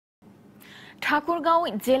ঠাকুরগাঁও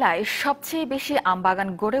জেলায় সবচেয়ে বেশি আমবাগান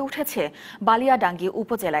গড়ে উঠেছে বালিয়াডাঙ্গি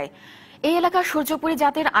উপজেলায়। এই এলাকা সূর্যপুরী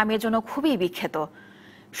জাতের আমের জন্য খুবই বিখ্যাত।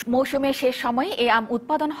 মৌসুমের শেষ সময়ে এই আম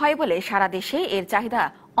উৎপাদন হয় বলে সারা দেশে এর চাহিদা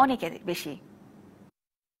অনেক বেশি।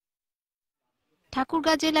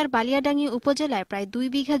 ঠাকুরগাঁও জেলার বালিয়াডাঙ্গি উপজেলায় প্রায় 2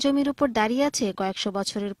 বিঘা জমির উপর দাঁড়িয়ে আছে কয়েকশো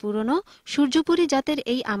বছরের পুরনো সূর্যপুরী জাতের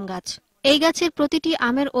এই আম গাছ। এই গাছের প্রতিটি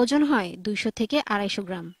আমের ওজন হয় 200 থেকে 250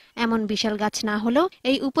 গ্রাম। এমন বিশাল গাছ না হলেও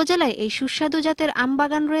এই উপজেলায় এই সুস্বাদু জাতের আম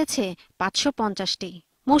বাগান রয়েছে 550টি।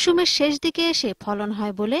 মৌসুমের শেষ দিকে এসে ফলন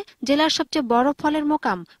হয় বলে জেলার সবচেয়ে বড় ফলের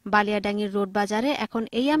মোকাম বালিয়াডাঙ্গির রোড বাজারে এখন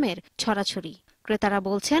এই আমের ছড়াছড়ি। ক্রেতারা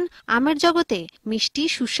বলছেন, আমের জগতে মিষ্টি,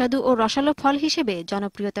 সুস্বাদু ও রসালো ফল হিসেবে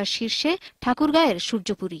জনপ্রিয়তার শীর্ষে ঠাকুরগাঁয়ের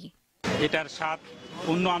সূর্যপুরী। এটার স্বাদ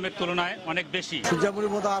অন্য আমের তুলনায় অনেক বেশি।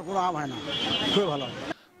 সূর্যপুরীর মতো আর কোনো আম হয় না, খুব ভালো।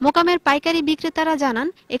 মোকামের পাইকারি বিক্রেতারা জানান,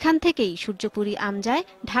 এখান থেকেই সূর্যপুরী আম যায়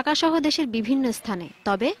ঢাকা সহ দেশের বিভিন্ন স্থানে।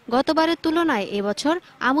 তবে গতবারের তুলনায় এবছর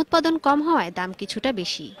আম উৎপাদন কম হওয়ায় দাম কিছুটা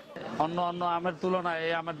বেশি। অন্য আমের তুলনায়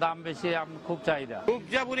এই আমের দাম বেশি, আম খুব চাহিদা।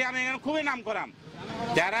 সূর্যপুরী আম এখানে খুবই নাম করাম।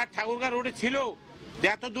 যারা ঠাকুরগাঁও রোডে ছিল,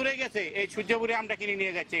 এত দূরে গেছে, এই সূর্যপুরী আমটা কিনে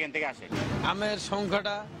নিয়ে যাচ্ছে, এখান থেকে আসে। আমের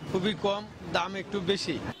সংখ্যাটা খুবই কম, দাম একটু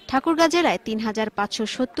বেশি। ঠাকুরগাঁও জেলায়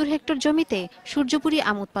 3570 হেক্টর জমিতে সূর্যপুরী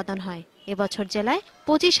আম উৎপাদন হয়। এবছর জেলায়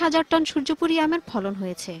 25,000 টন সূর্যপুরী আমের ফলন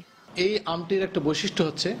হয়েছে। এই আমটির একটা বৈশিষ্ট্য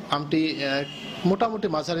হচ্ছে আমটি মোটামুটি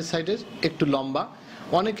মাঝারি সাইডের, একটু লম্বা।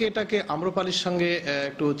 অনেকে এটাকে আম্রপালির সঙ্গে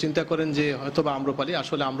একটু চিন্তা করেন যে হয়তোবা আম্রপালি,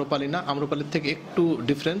 আসলে আম্রপালি না, আম্রপালির থেকে একটু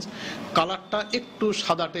ডিফারেন্স, কালারটা একটু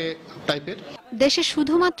সাদাটে টাইপের। দেশে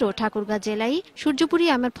শুধুমাত্র ঠাকুরগাঁও জেলায় সূর্যপুরী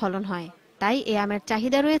আমের ফলন হয়, তাই এই আমের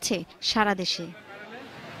চাহিদা রয়েছে সারা দেশে।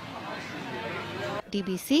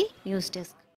 DBC news desk.